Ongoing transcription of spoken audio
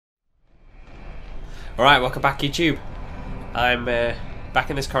Alright, welcome back YouTube. I'm back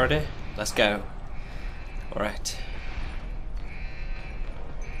in this corridor. Let's go. Alright.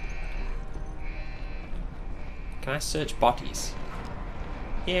 Can I search bodies?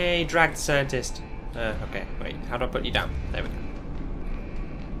 Yay, drag the scientist. Okay, wait, how do I put you down? There we go.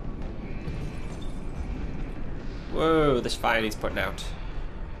 Whoa, this fire needs putting out.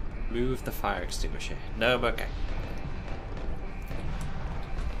 Move the fire extinguisher. No, I'm okay.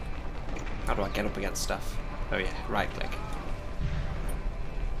 How do I get up against stuff? Oh yeah, right click.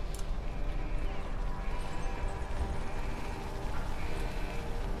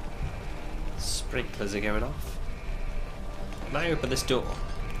 Sprinklers are going off. Can I open this door?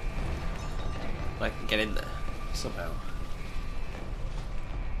 I can get in there somehow.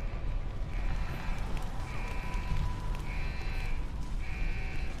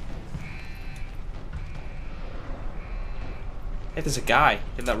 Hey, there's a guy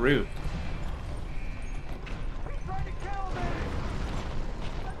in that room.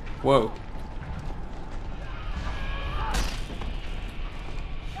 Whoa.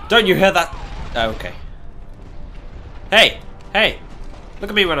 Don't you hear that? Oh, okay. Hey! Hey!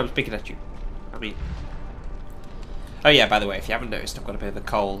 Look at me when I'm speaking at you. I mean... Oh yeah, by the way, if you haven't noticed, I've got a bit of a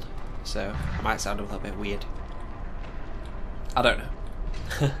cold. So, I might sound a little bit weird. I don't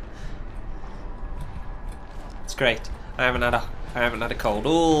know. It's great. I haven't had a cold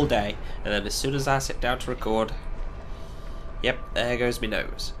all day. And then as soon as I sit down to record... Yep, there goes my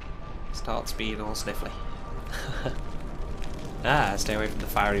nose. Starts being all sniffly. Stay away from the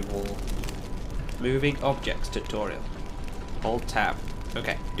fiery wall. Moving objects tutorial. Hold tab.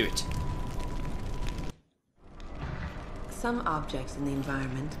 Okay, do it. Some objects in the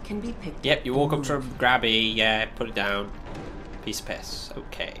environment can be picked up. Yep, you walk up to them, grab E, yeah, put it down. Piece of piss.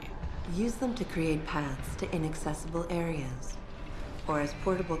 Okay. Use them to create paths to inaccessible areas, or as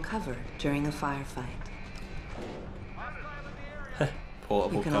portable cover during a firefight.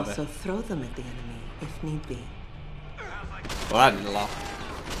 Portable you can cover. also throw them at the enemy if need be. Well, that did a lot.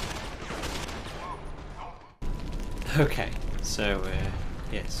 Okay, so,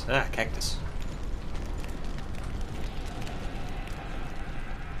 yes. Cactus.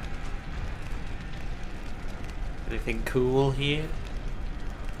 Anything cool here?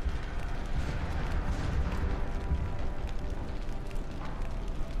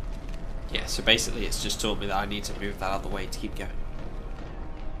 Yeah, so basically it's just taught me that I need to move that out of the way to keep going.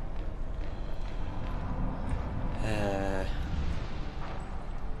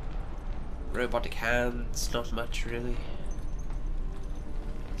 Robotic hands, not much really.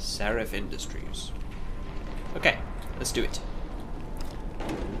 Seraph Industries. Okay, let's do it.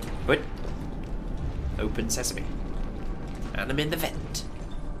 What? Open sesame. And I'm in the vent.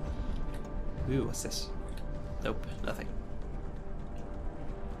 Ooh, what's this? Nope, nothing.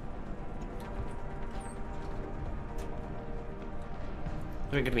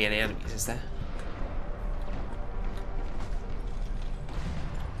 There aren't going to be any enemies, is there?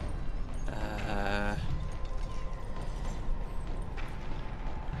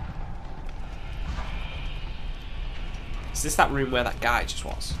 Is this that room where that guy just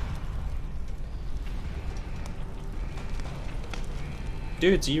was?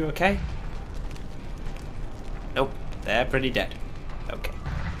 Dudes, are you okay? Nope, they're pretty dead. Okay.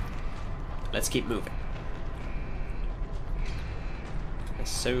 Let's keep moving. A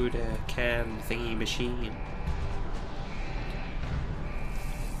soda can thingy machine.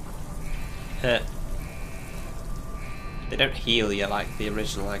 Huh. They don't heal you like the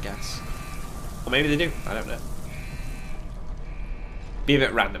original, I guess. Or maybe they do, I don't know. Be a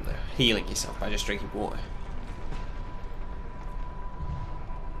bit random though, healing yourself by just drinking water.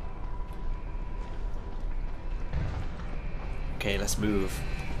 Okay, let's move.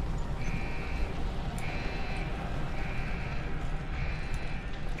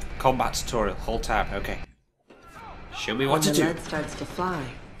 Combat tutorial, hold tab, okay. Show me what to do. When the lead starts to fly,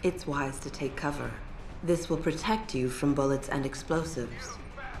 it's wise to take cover. This will protect you from bullets and explosives.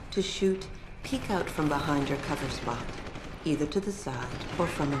 To shoot, peek out from behind your cover spot, either to the side or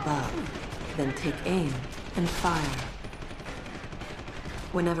from above. Then take aim and fire.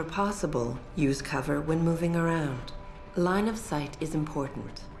 Whenever possible, use cover when moving around. Line of sight is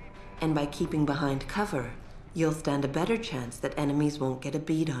important, and by keeping behind cover, you'll stand a better chance that enemies won't get a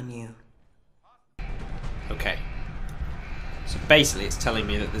bead on you. Okay. So basically it's telling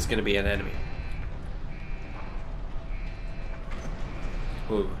me that there's going to be an enemy.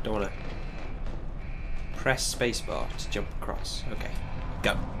 Ooh, don't want to... Press spacebar to jump across. Okay,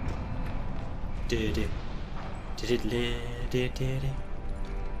 go.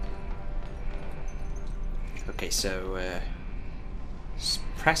 Okay, so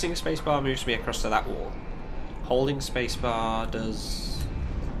Pressing spacebar moves me across to that wall. Holding spacebar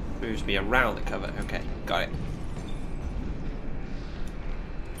moves me around the cover. Okay, got it.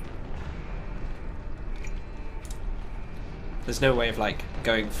 There's no way of like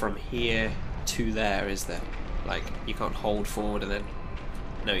going from here to there, is there? Like you can't hold forward and then...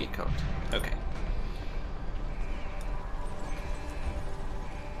 No, you can't. Okay.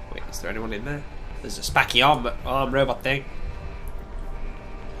 Wait, is there anyone in there? There's a spacky arm robot thing.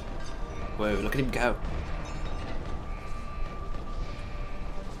 Whoa, look at him go.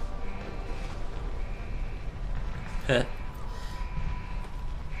 Huh.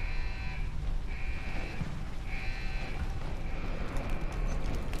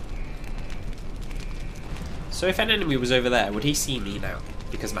 So if an enemy was over there, would he see me now?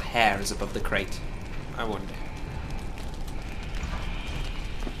 Because my hair is above the crate. I wonder.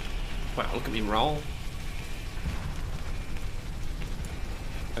 Wow, look at me roll.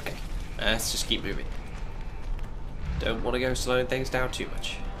 Okay, let's just keep moving. Don't want to go slowing things down too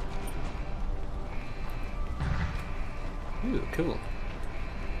much. Ooh, cool.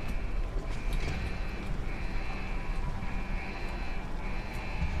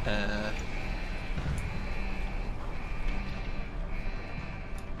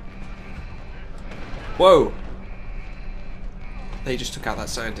 Whoa! They just took out that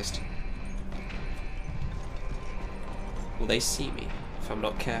scientist. Will they see me if I'm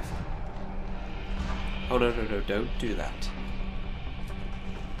not careful? Oh no, no, no, don't do that.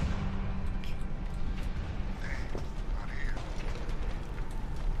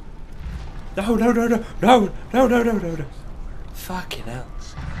 No, no, no, no, no, no, no, no, no, no. Fucking hell.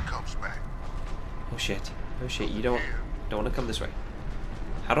 Oh shit. Oh shit, you don't want to come this way.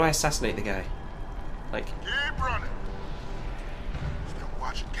 How do I assassinate the guy? Like... Keep running. Still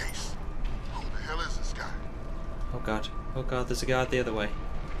watching case. Who the hell is this guy? Oh god. Oh god, there's a guard the other way.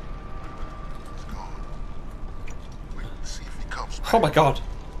 He's gone. Wait and see if he comes back. Oh my god.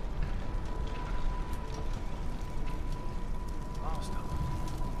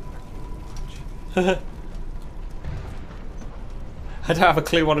 I don't have a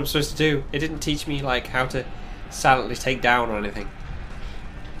clue what I'm supposed to do. It didn't teach me like how to silently take down or anything.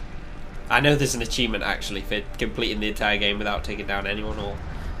 I know there's an achievement actually for completing the entire game without taking down anyone or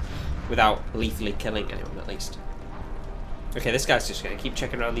without lethally killing anyone at least. Okay, this guy's just going to keep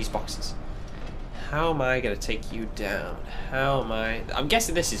checking around these boxes. How am I going to take you down? How am I... I'm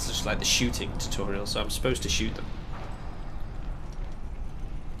guessing this is just like the shooting tutorial, so I'm supposed to shoot them.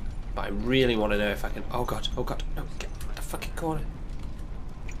 But I really want to know if I can... Oh god, no, get in the fucking corner.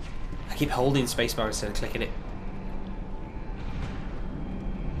 I keep holding spacebar instead of clicking it.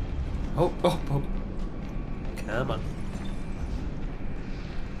 Oh. Come on.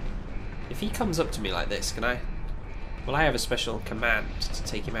 If he comes up to me like this, can I... Will I have a special command to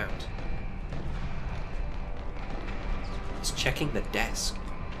take him out? He's checking the desk.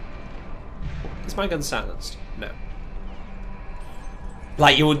 Is my gun silenced? No.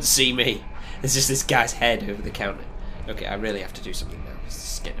 Like you wouldn't see me. There's just this guy's head over the counter. Okay, I really have to do something now.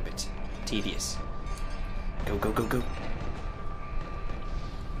 This is getting a bit tedious. Go, go, go, go.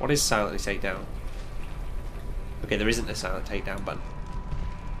 What is silently take down? Okay, there isn't a silent takedown button.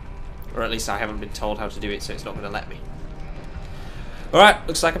 Or at least I haven't been told how to do it, so it's not going to let me. Alright,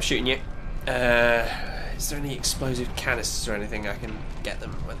 looks like I'm shooting you. Is there any explosive canisters or anything I can get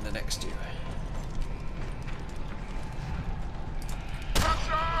them when they're next to you?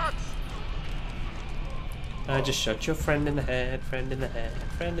 I just shot your friend in the head, friend in the head,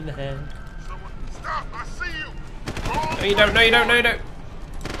 friend in the head. Stop, I see you. No you don't, no you don't, no you don't.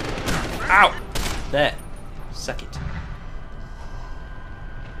 Ow! There. Suck it.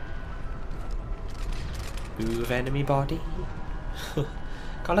 Move enemy body.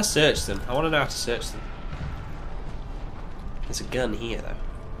 Can't I search them? I want to know how to search them. There's a gun here though.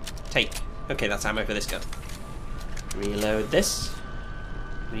 Take. Okay, that's ammo for this gun. Reload this.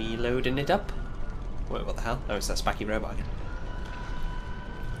 Reloading it up. Wait, what the hell? Oh, it's that spacky robot again.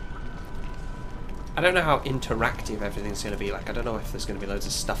 I don't know how interactive everything's going to be like. I don't know if there's going to be loads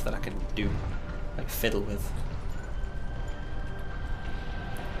of stuff that I can do, like fiddle with.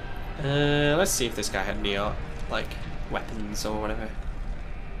 Let's see if this guy had any like weapons or whatever.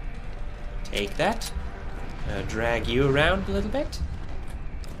 Take that. Drag you around a little bit.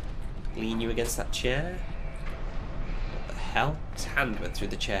 Lean you against that chair. What the hell? His hand went through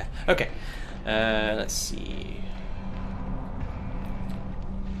the chair. Okay. Let's see.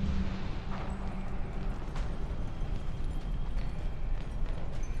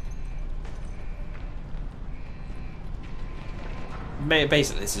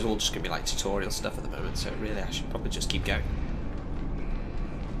 Basically, this is all just going to be like tutorial stuff at the moment, so really I should probably just keep going.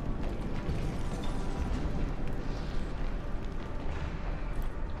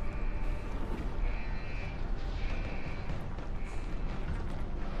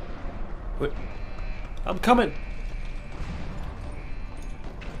 Wait. I'm coming.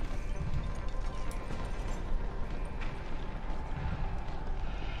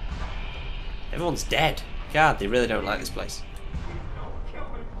 Everyone's dead. God, they really don't like this place.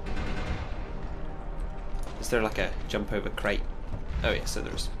 Is there like a jump over crate? Oh yeah, so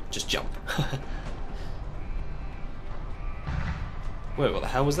there's just jump. Wait, what the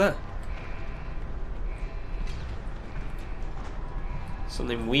hell was that?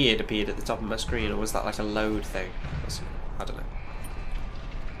 Something weird appeared at the top of my screen, or was that like a load thing? I don't know.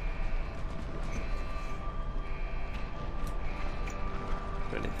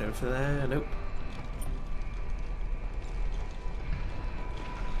 Anything over there? Nope.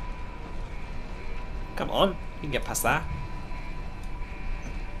 Come on, you can get past that.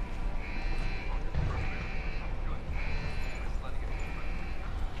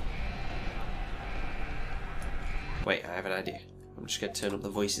 Wait, I have an idea. I'm just going to turn up the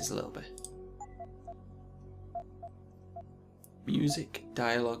voices a little bit. Music,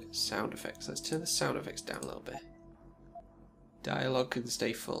 dialogue, sound effects. Let's turn the sound effects down a little bit. Dialogue can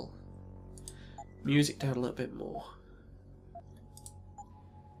stay full. Music down a little bit more.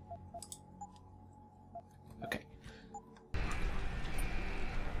 Okay.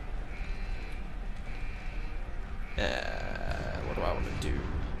 What do I want to do?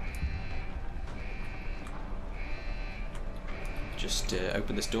 Just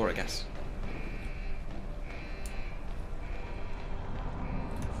open this door, I guess.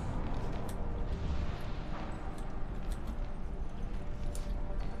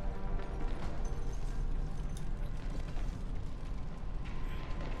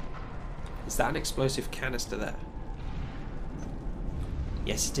 Is that an explosive canister there?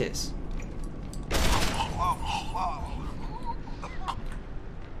 Yes, it is. Am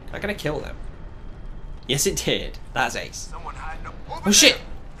I gonna kill them? Yes, it did. That's ace. Oh shit!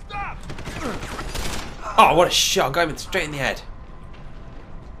 Oh, what a shot! Got him straight in the head.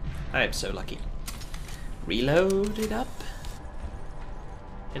 I am so lucky. Reload it up.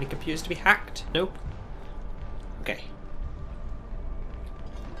 Any computers to be hacked? Nope. Okay.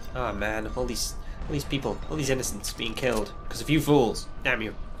 Oh man, all these people, all these innocents being killed because of you fools. Damn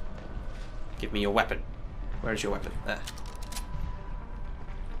you. Give me your weapon. Where's your weapon? There.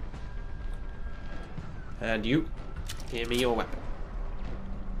 And you, give me your weapon.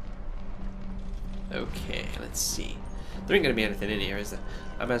 Okay, let's see. There ain't gonna be anything in here, is there?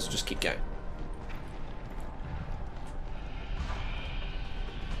 I might as well just keep going.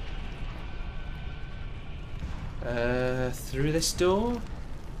 Through this door?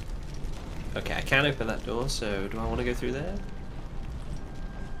 Okay, I can't open that door, so do I want to go through there?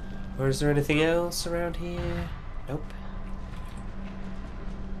 Or is there anything else around here? Nope.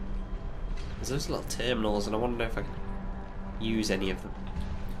 There's those little terminals, and I want to know if I can use any of them.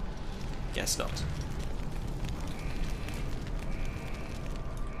 Guess not.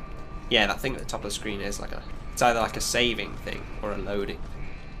 Yeah, that thing at the top of the screen is like it's either like a saving thing or a loading thing.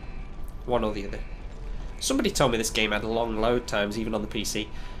 One or the other. Somebody told me this game had long load times even on the PC,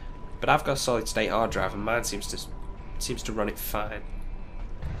 but I've got a solid state hard drive and mine seems to run it fine.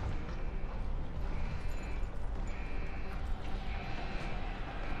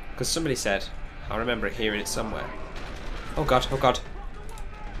 Because somebody said, I remember hearing it somewhere. Oh god, oh god.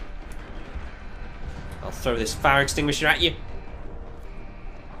 I'll throw this fire extinguisher at you.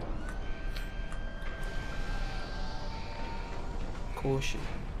 Caution.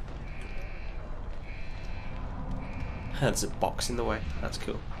 There's a box in the way. That's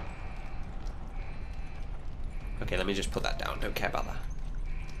cool. Okay, let me just put that down. Don't care about that.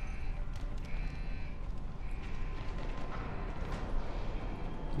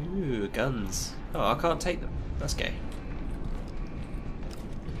 Ooh, guns. Oh, I can't take them. That's gay.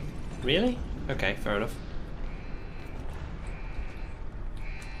 Really? Okay, fair enough.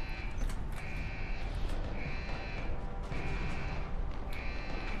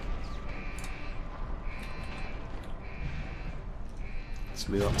 Let's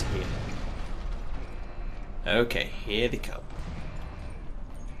move up to here. Okay, here they come.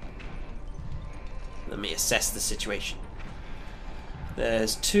 Let me assess the situation.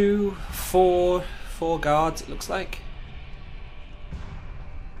 There's four guards, it looks like.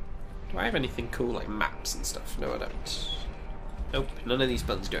 Do I have anything cool like maps and stuff? No, I don't. Nope, none of these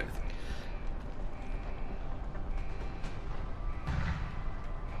buttons do anything.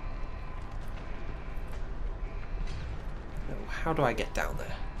 Oh, how do I get down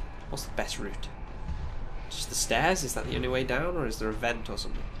there? What's the best route? Just the stairs? Is that the only way down, or is there a vent or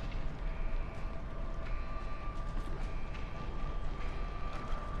something?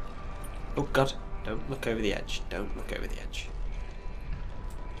 Oh god, don't look over the edge. Don't look over the edge.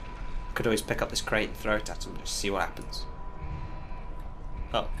 could always pick up this crate and throw it at them, just see what happens.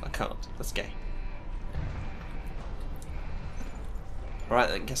 Oh, I can't. That's gay. Alright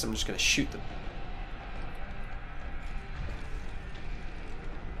then, guess I'm just gonna shoot them.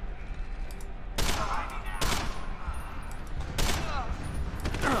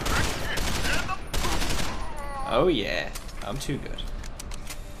 Oh yeah, I'm too good.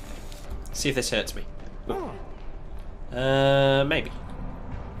 See if this hurts me. Ooh. Maybe.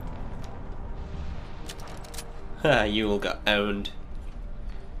 Ha, you all got owned.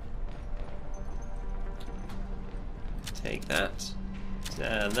 Take that.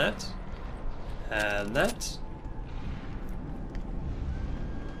 And that. And that.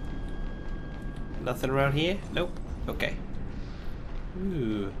 Nothing around here? Nope. Okay.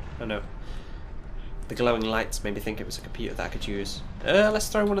 Ooh. Oh no. The glowing lights made me think it was a computer that I could use. Let's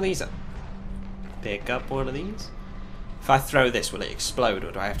throw one of these up. Pick up one of these. If I throw this, will it explode,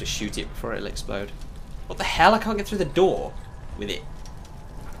 or do I have to shoot it before it'll explode? What the hell? I can't get through the door with it.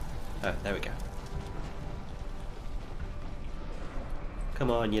 Oh, there we go.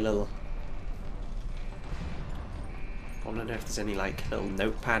 Come on, you little... I want to know if there's any, like, little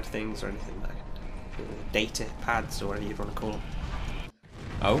notepad things or anything like that. Data pads, or whatever you'd want to call them.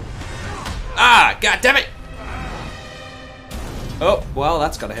 Oh. Ah! God damn it! Oh, well,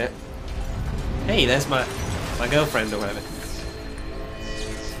 that's gotta hit. Hey, there's my girlfriend or whatever.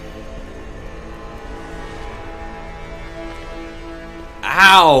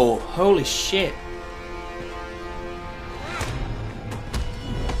 Ow! Holy shit!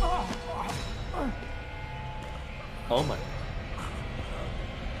 Oh my.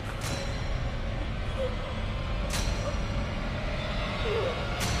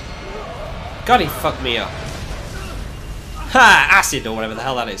 God, he fucked me up. Ha! Acid or whatever the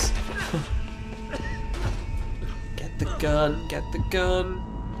hell that is. Get the gun, get the gun.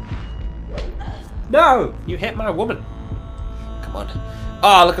 No! You hit my woman. Come on.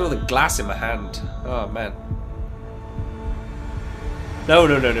 Oh, look at all the glass in my hand. Oh, man. No,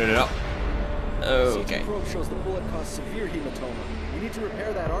 no, no, no, no, no. Okay. CT probe shows the bullet caused severe hematoma. We need to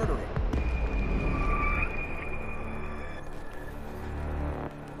repair that artery.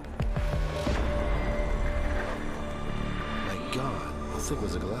 My God, how thick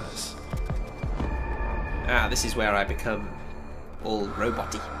was the glass? Ah, this is where I become all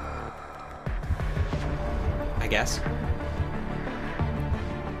robot-y. I guess.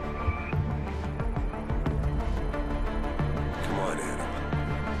 Come on,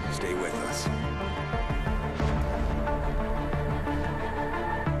 Adam. Stay with us.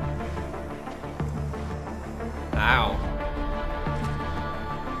 Ow.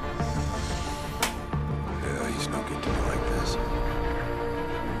 Yeah, he's no good to me like this.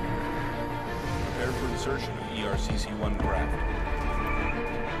 Prepare for insertion of ERCC-1 graft.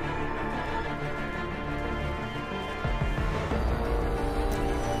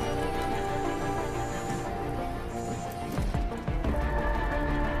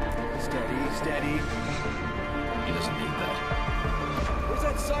 Steady, steady. He doesn't need that. Where's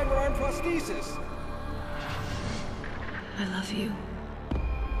that cyber arm prosthesis? I love you.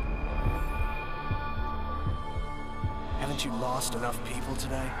 Haven't you lost enough people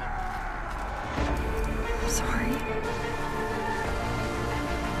today? I'm sorry.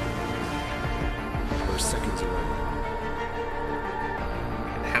 We're seconds away.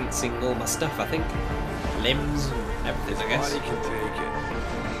 Enhancing all my stuff, I think. Limbs and everything, I guess. Body can take it.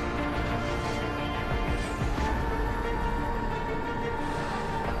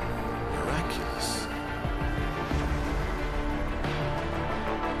 Miraculous.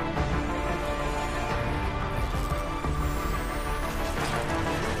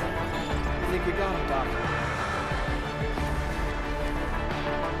 I think we got him, Doctor.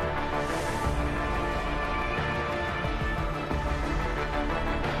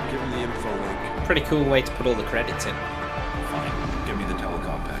 Give him the info link. Pretty cool way to put all the credits in. Fine. Give me the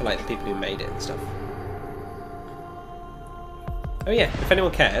telecom For package. like the people who made it and stuff. Oh yeah, if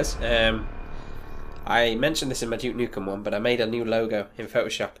anyone cares, I mentioned this in my Duke Nukem one, but I made a new logo in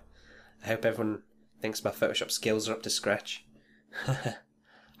Photoshop. I hope everyone thinks my Photoshop skills are up to scratch.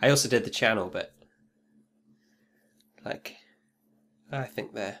 I also did the channel, but like, I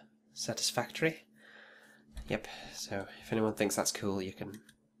think they're satisfactory. Yep, so if anyone thinks that's cool, you can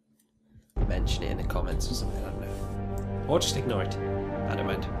mention it in the comments or something, I don't know. Or just ignore it. I don't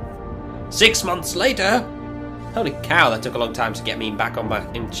mind. 6 months later! Holy cow, that took a long time to get me back on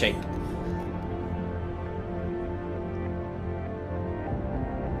in shape.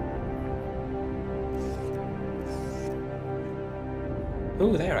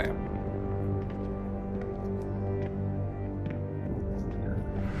 Ooh, there I am.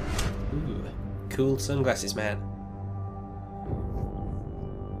 cool sunglasses, man.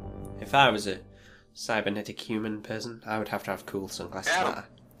 If I was a cybernetic human person, I would have to have cool sunglasses like Adam, that.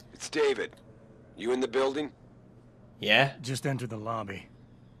 it's David. You in the building? Yeah? Just enter the lobby.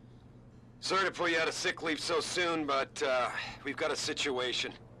 Sorry to put you out of sick leave so soon, but we've got a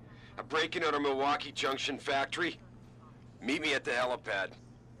situation. A break-in at our Milwaukee Junction factory. Meet me at the helipad.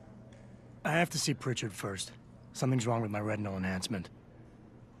 I have to see Pritchard first. Something's wrong with my retinal enhancement.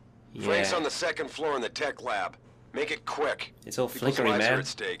 Frank's Yeah. on the second floor in the tech lab. Make it quick. It's all People's flickery, lives are man. at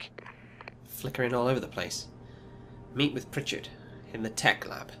stake. Flickering all over the place. Meet with Pritchard in the tech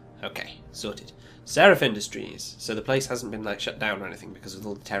lab. Okay, sorted. Seraph Industries. So the place hasn't been like shut down or anything because of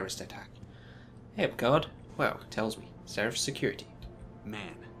the terrorist attack. Hey, God. Wow, tells me. Seraph Security.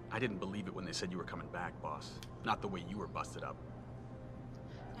 Man, I didn't believe it when they said you were coming back, boss. Not the way you were busted up.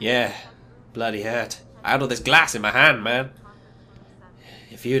 Yeah, bloody hurt. I had all this glass in my hand, man.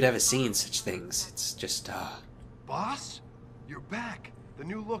 If you'd ever seen such things, it's just, Boss? You're back. The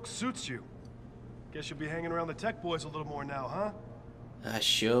new look suits you. Guess you'll be hanging around the tech boys a little more now, huh? I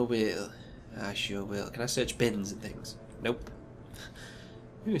sure will. I sure will. Can I search bins and things? Nope.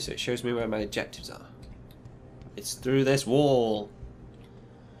 Ooh, so it shows me where my objectives are. It's through this wall.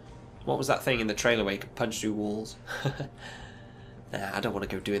 What was that thing in the trailer where you could punch through walls? Nah, I don't want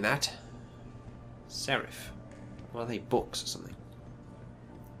to go doing that. Seraph. What are they, books or something?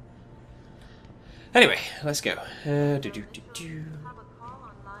 Anyway, let's go. Have a call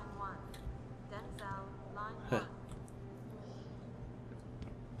on line 1. Denzel, line 1.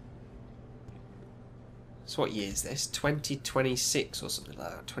 So what year is this? 2026 or something like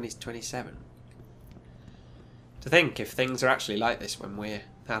that? 2027. To think if things are actually like this when we're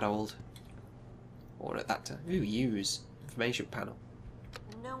that old. Or at that time. Ooh, use. Information panel.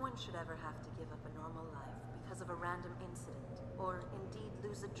 No one should ever have to give up a normal life because of a random incident, or indeed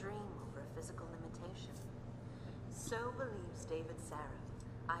lose a dream over a physical limitation. So believes David Seraph,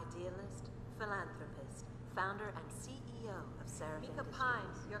 idealist, philanthropist, founder and CEO of Seraph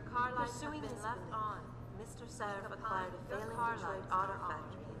Industries. Your car lights pursuing his left on. Mr. Seraph acquired a failing Detroit auto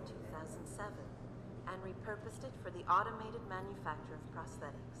factory in 2007 and repurposed it for the automated manufacture of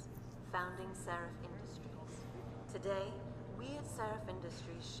prosthetics, founding Seraph Industries. Today, we at Seraph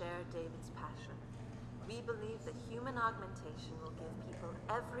Industries share David's passion. We believe that human augmentation will give people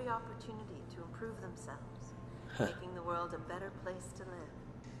every opportunity to improve themselves, making the world a better place to live.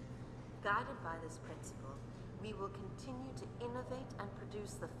 Guided by this principle, we will continue to innovate and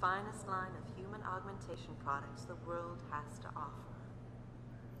produce the finest line of human augmentation products the world has to offer.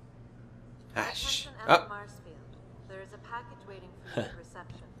 Ash. Attention, Oh, Marsfield. There is a package waiting for you at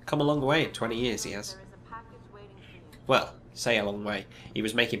reception. come a long way in 20 years he has. There is a package waiting for you. Well, say a long way. He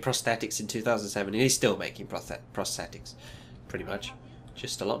was making prosthetics in 2007 and he's still making prosthetics. Pretty much.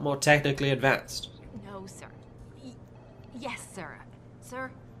 Just a lot more technically advanced. No, sir. Yes, sir.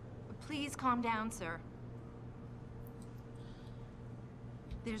 Sir, please calm down, sir.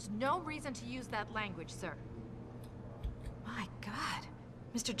 There's no reason to use that language, sir. My God.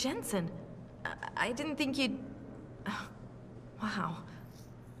 Mr. Jensen, I didn't think you'd... Oh, wow.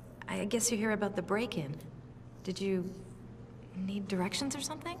 I guess you hear about the break-in. Did you need directions or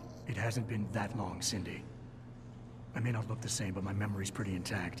something? It hasn't been that long, Cindy. I may not look the same, but my memory's pretty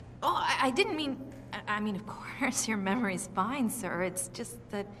intact. Oh, I didn't mean... I mean, of course, your memory's fine, sir. It's just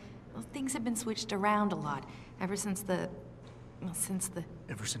that, well, things have been switched around a lot ever since the... Well,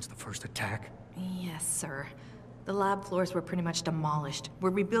 Ever since the first attack? Yes, sir. The lab floors were pretty much demolished.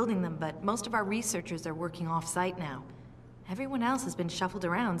 We're rebuilding them, but most of our researchers are working off-site now. Everyone else has been shuffled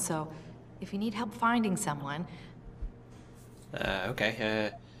around, so if you need help finding someone...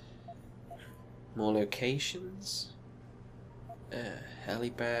 Okay, more locations.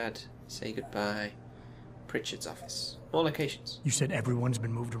 Helipad, say goodbye. Pritchard's office. More locations. You said everyone's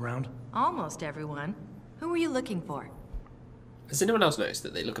been moved around? Almost everyone. Who were you looking for? Has anyone else noticed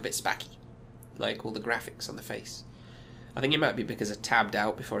that they look a bit spacky? Like all the graphics on the face. I think it might be because I tabbed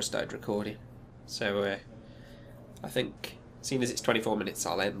out before I started recording. So, I think, seeing as it's 24 minutes,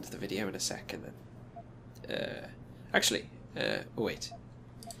 I'll end the video in a second then. Actually, wait.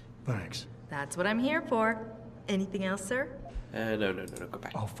 Thanks. That's what I'm here for. Anything else, sir? No, go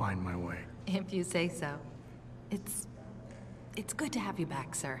back. I'll find my way. If you say so. It's good to have you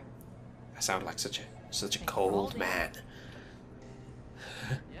back, sir. I sound like such a cold man.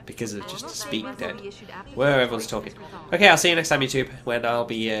 Because of just speak dead. Where everyone's talking. Okay, I'll see you next time, YouTube, when I'll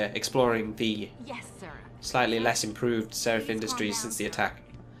be exploring the Yes, sir. slightly less improved Seraph Industries since the attack.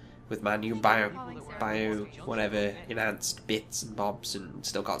 With my new bio whatever enhanced bits and bobs, and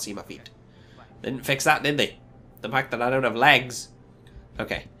still can't see my feet. Didn't fix that, did they? The fact that I don't have legs.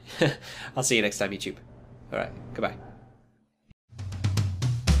 Okay. I'll see you next time, YouTube. Alright, goodbye.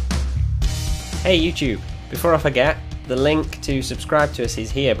 Hey YouTube, before I forget, the link to subscribe to us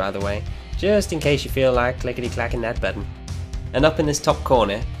is here, by the way, just in case you feel like clickety-clacking that button. And up in this top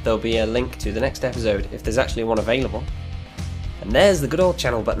corner, there'll be a link to the next episode, if there's actually one available. And there's the good old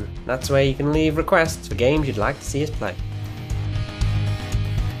channel button. That's where you can leave requests for games you'd like to see us play.